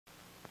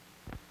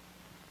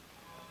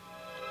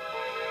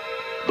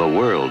The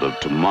world of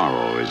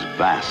tomorrow is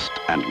vast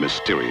and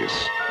mysterious.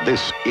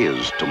 This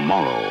is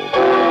tomorrow.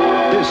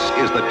 This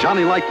is the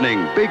Johnny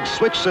Lightning Big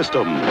Switch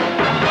System.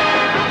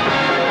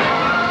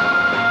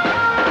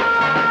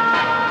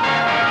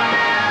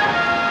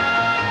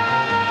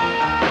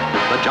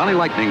 The Johnny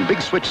Lightning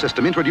Big Switch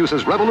System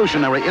introduces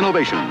revolutionary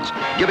innovations,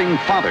 giving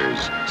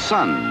fathers,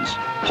 sons,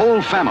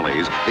 whole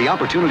families the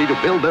opportunity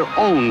to build their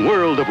own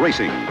world of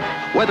racing,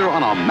 whether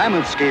on a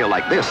mammoth scale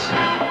like this,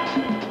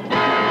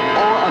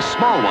 or a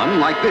small one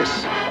like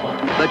this.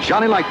 The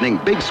Johnny Lightning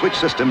Big Switch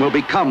System will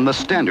become the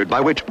standard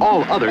by which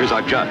all others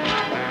are judged.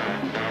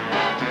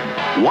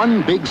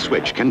 One big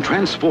switch can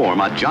transform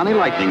a Johnny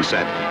Lightning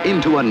set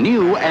into a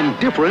new and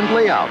different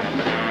layout.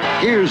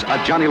 Here's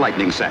a Johnny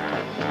Lightning set.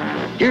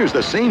 Here's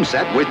the same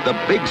set with the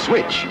big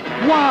switch.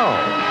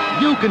 Wow!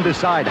 You can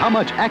decide how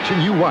much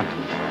action you want.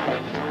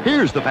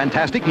 Here's the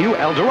fantastic new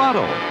El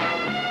Dorado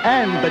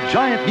and the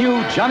giant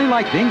new Johnny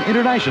Lightning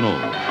International.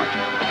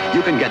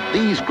 You can get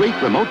these great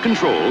remote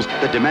controls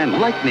that demand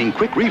lightning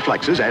quick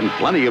reflexes and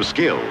plenty of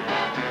skill.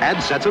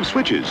 Add sets of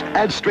switches,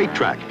 add straight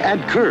track,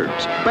 add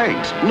curves,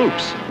 banks,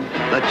 loops.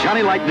 The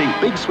Johnny Lightning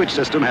Big Switch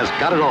System has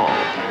got it all,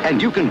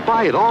 and you can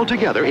buy it all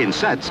together in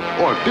sets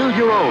or build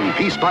your own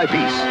piece by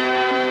piece.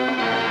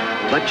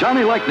 The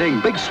Johnny Lightning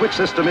Big Switch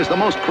System is the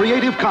most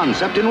creative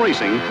concept in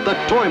racing the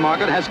toy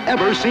market has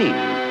ever seen.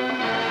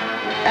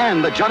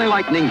 And the Johnny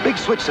Lightning Big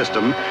Switch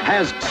System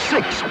has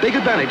 6 big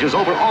advantages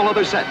over all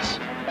other sets.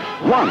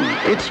 1,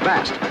 it's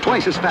fast,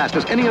 twice as fast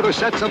as any other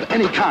sets of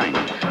any kind.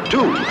 2,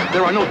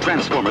 there are no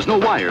transformers, no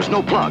wires,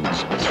 no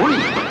plugs. 3,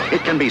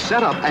 it can be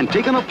set up and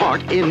taken apart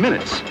in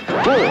minutes.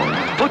 4,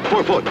 foot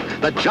for foot,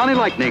 the Johnny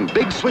Lightning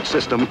Big Switch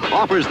System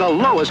offers the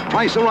lowest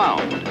price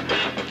around.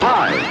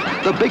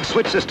 5, the Big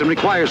Switch System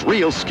requires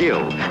real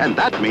skill, and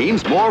that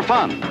means more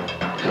fun.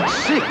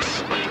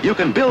 6, you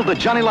can build the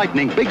Johnny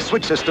Lightning Big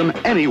Switch System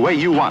any way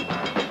you want.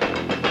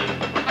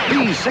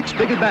 These 6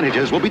 big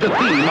advantages will be the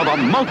theme of a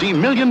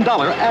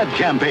multi-million-dollar ad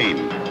campaign.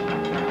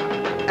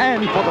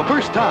 And for the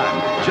first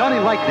time, Johnny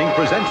Lightning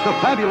presents the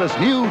fabulous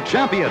new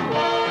Champion.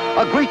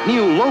 A great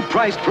new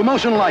low-priced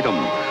promotional item,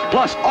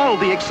 plus all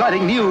the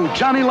exciting new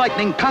Johnny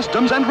Lightning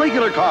customs and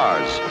regular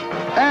cars.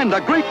 And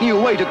a great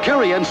new way to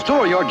carry and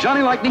store your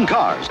Johnny Lightning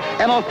cars.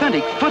 An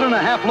authentic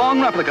 1.5-foot long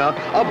replica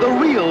of the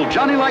real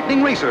Johnny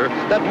Lightning racer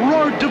that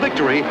roared to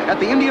victory at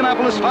the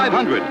Indianapolis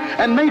 500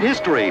 and made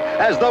history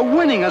as the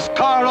winningest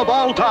car of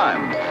all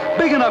time.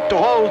 Big enough to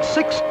hold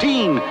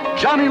 16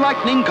 Johnny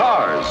Lightning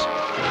cars.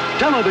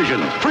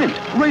 Television, print,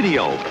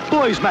 radio,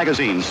 boys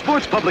magazines,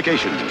 sports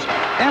publications,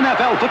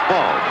 NFL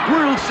football,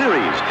 World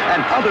Series,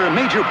 and other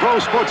major pro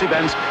sports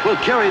events will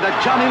carry the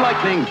Johnny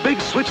Lightning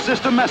Big Switch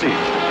System message.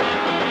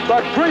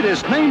 The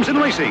greatest names in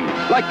racing,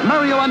 like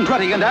Mario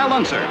Andretti and Al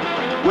Unser,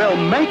 will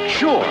make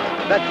sure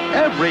that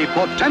every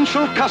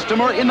potential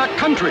customer in the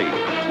country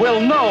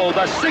will know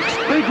the 6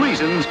 big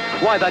reasons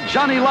why the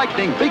Johnny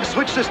Lightning Big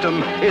Switch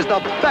System is the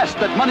best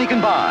that money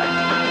can buy.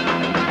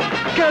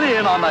 Get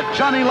in on the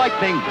Johnny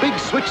Lightning Big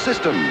Switch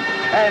System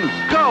and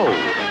go,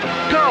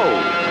 go,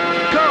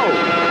 go!